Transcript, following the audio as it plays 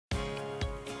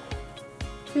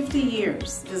50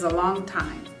 years is a long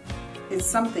time. It's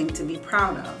something to be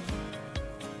proud of.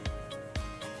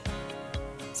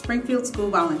 Springfield School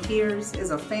Volunteers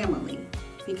is a family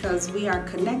because we are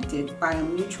connected by a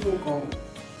mutual goal.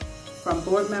 From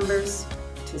board members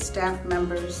to staff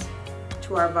members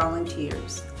to our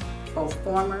volunteers, both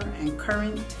former and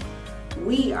current,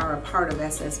 we are a part of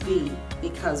SSV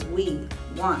because we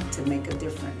want to make a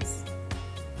difference.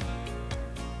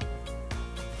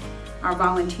 Our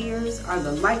volunteers are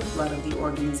the lifeblood of the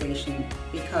organization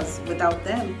because without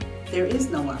them, there is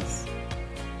no us.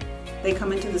 They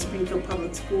come into the Springfield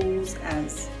Public Schools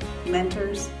as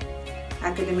mentors,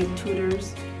 academic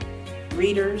tutors,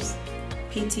 readers,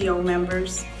 PTO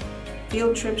members,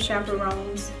 field trip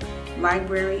chaperones,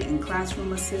 library and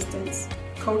classroom assistants,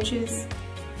 coaches,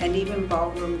 and even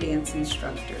ballroom dance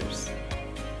instructors.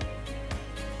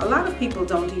 A lot of people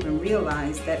don't even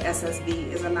realize that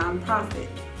SSV is a nonprofit.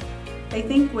 They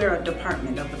think we're a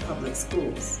department of the public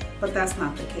schools, but that's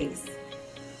not the case.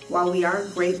 While we are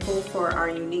grateful for our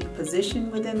unique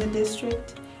position within the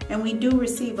district, and we do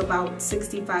receive about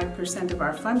 65% of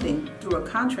our funding through a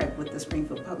contract with the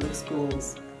Springfield Public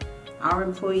Schools, our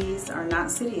employees are not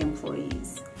city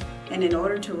employees. And in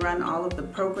order to run all of the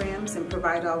programs and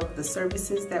provide all of the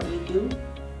services that we do,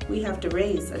 we have to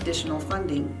raise additional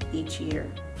funding each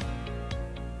year.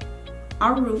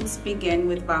 Our roots begin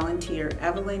with volunteer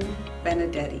Evelyn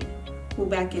Benedetti, who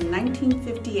back in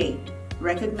 1958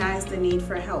 recognized the need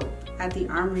for help at the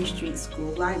Armory Street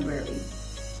School Library,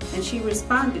 and she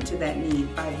responded to that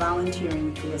need by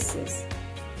volunteering to assist.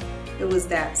 It was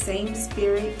that same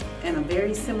spirit and a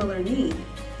very similar need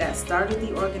that started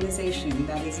the organization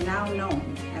that is now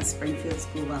known as Springfield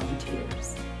School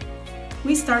Volunteers.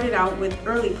 We started out with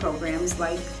early programs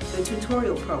like the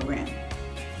tutorial program,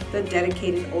 the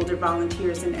Dedicated Older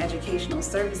Volunteers in Educational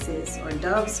Services, or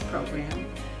DOVS program,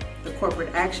 the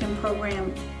Corporate Action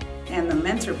program, and the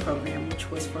Mentor program, which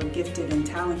was for gifted and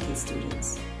talented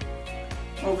students.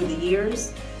 Over the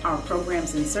years, our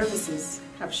programs and services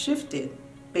have shifted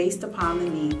based upon the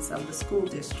needs of the school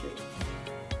district.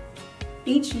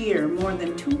 Each year, more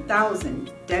than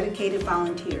 2,000 dedicated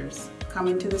volunteers come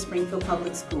into the Springfield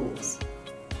Public Schools.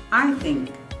 I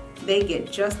think they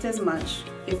get just as much,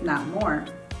 if not more,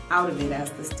 out of it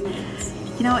as the students.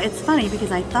 You know, it's funny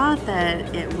because I thought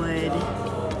that it would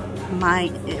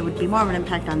be more of an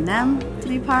impact on them to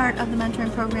be part of the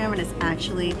mentoring program, and it's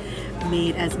actually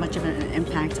made as much of an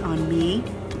impact on me.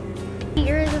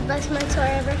 You're the best mentor I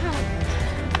ever had.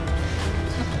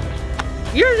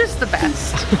 You're just the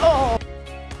best. Oh.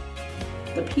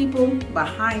 The people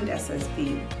behind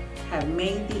SSV have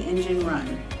made the engine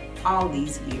run all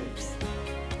these years.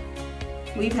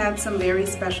 We've had some very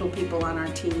special people on our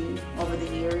team over the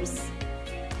years,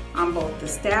 on both the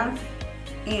staff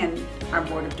and our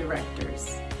board of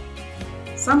directors.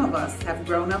 Some of us have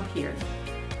grown up here.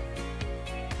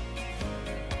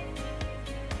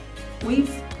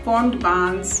 We've formed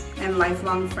bonds and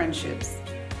lifelong friendships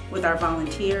with our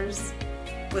volunteers,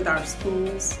 with our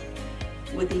schools,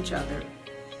 with each other.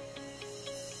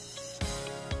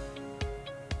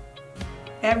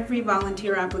 Every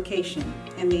volunteer application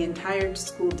in the entire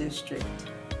school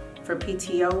district, for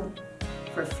PTO,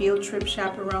 for field trip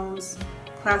chaperones,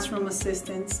 classroom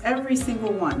assistants, every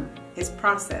single one is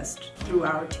processed through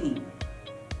our team.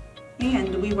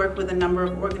 And we work with a number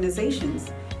of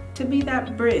organizations to be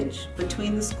that bridge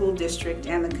between the school district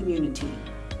and the community.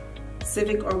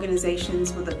 Civic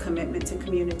organizations with a commitment to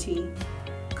community,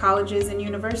 colleges and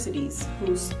universities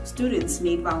whose students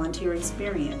need volunteer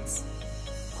experience,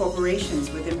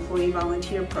 corporations with employee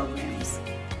volunteer programs,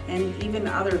 and even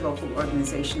other local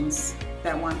organizations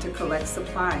that want to collect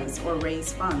supplies or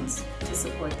raise funds to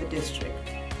support the district.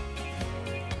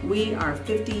 We are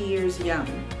 50 years young,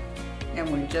 and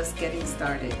we're just getting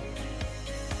started.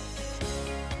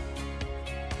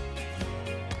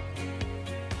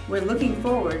 We're looking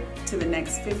forward to the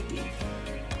next 50.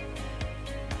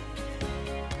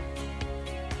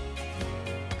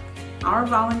 Our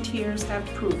volunteers have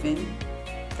proven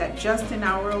that just an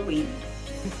hour a week,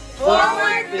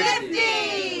 Forward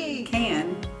 50!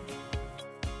 Can.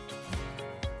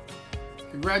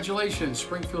 Congratulations,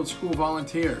 Springfield School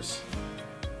Volunteers.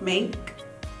 Make.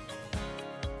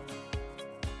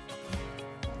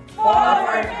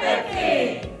 Forward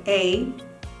 50! A.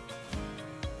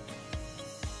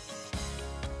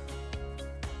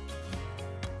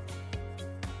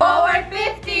 Forward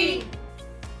 50!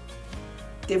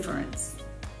 Difference.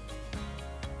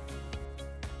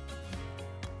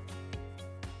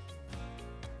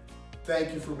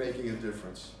 Thank you for making a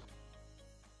difference.